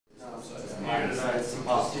it's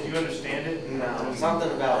impossible. Did you understand it? No,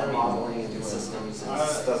 something about modeling and systems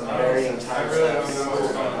doesn't vary in time I really don't steps. know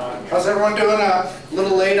what's going on. How's everyone doing? A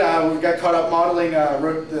little late. We got caught up modeling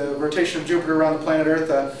the rotation of Jupiter around the planet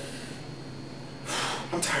Earth.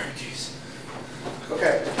 I'm tired, geez.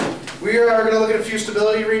 Okay, we are going to look at a few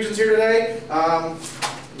stability regions here today. Let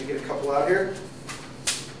me get a couple out here.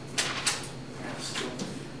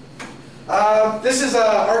 This is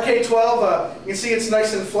RK12. You can see it's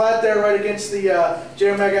nice and flat there right against the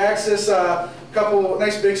J omega axis. Couple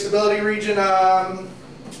nice big stability region. Kind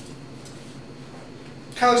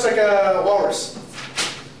of looks like a walrus.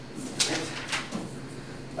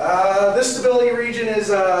 This stability region is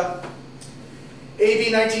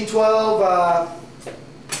AB 1912.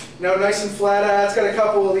 Nice and flat. It's got a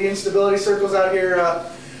couple of the instability circles out here.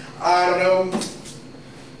 I don't know.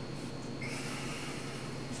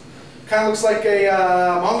 Kind of looks like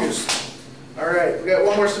a mongoose. All right, we got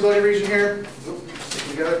one more stability region here.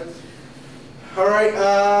 Oops, we got it. All right.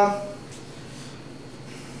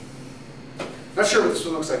 Not sure what this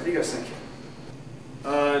one looks like. What do you guys think?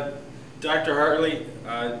 Dr. Hartley,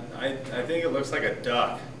 I think it looks like a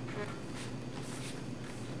duck.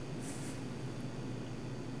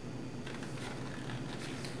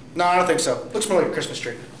 No, I don't think so. Looks more like a Christmas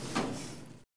tree.